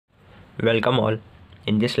Welcome all.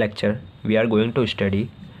 In this lecture, we are going to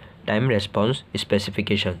study time response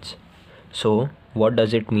specifications. So, what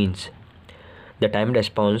does it means? The time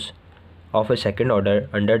response of a second order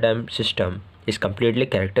underdamped system is completely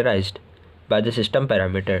characterized by the system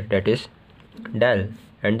parameter, that is del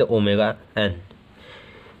and the omega n.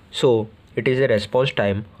 So, it is a response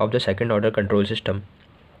time of the second order control system,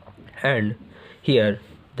 and here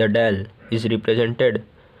the del is represented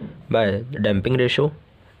by the damping ratio,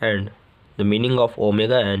 and the meaning of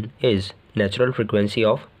omega n is natural frequency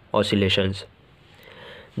of oscillations.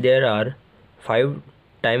 There are 5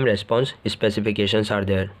 time response specifications are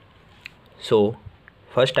there. So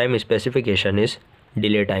first time specification is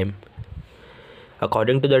delay time.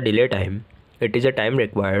 According to the delay time, it is a time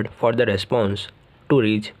required for the response to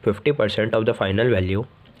reach 50% of the final value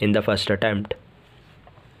in the first attempt.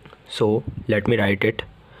 So let me write it.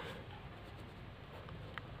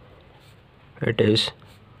 It is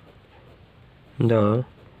the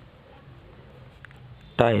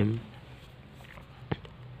time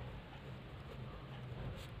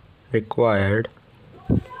required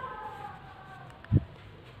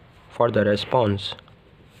for the response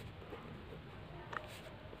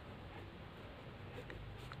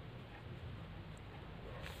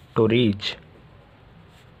to reach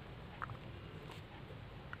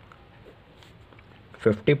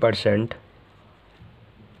 50%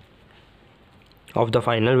 of the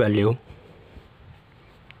final value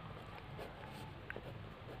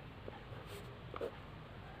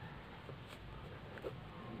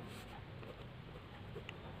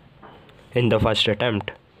in the first attempt.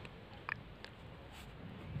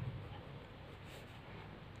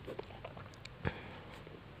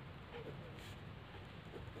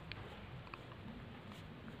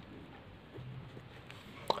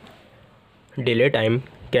 Delay time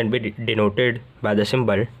can be denoted by the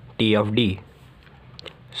symbol T of D.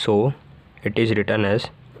 So it is written as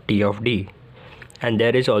T of D, and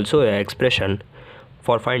there is also an expression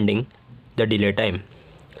for finding the delay time.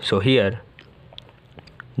 So here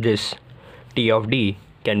this T of D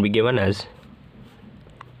can be given as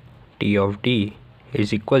T of D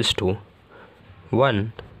is equals to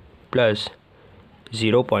 1 plus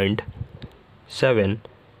 0.7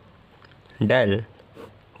 del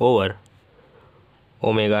over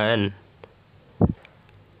omega n,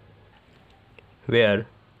 where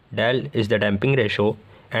del is the damping ratio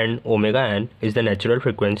and omega n is the natural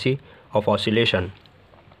frequency of oscillation.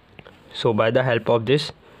 So by the help of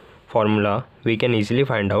this formula, we can easily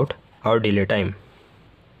find out our delay time.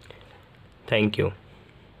 Thank you.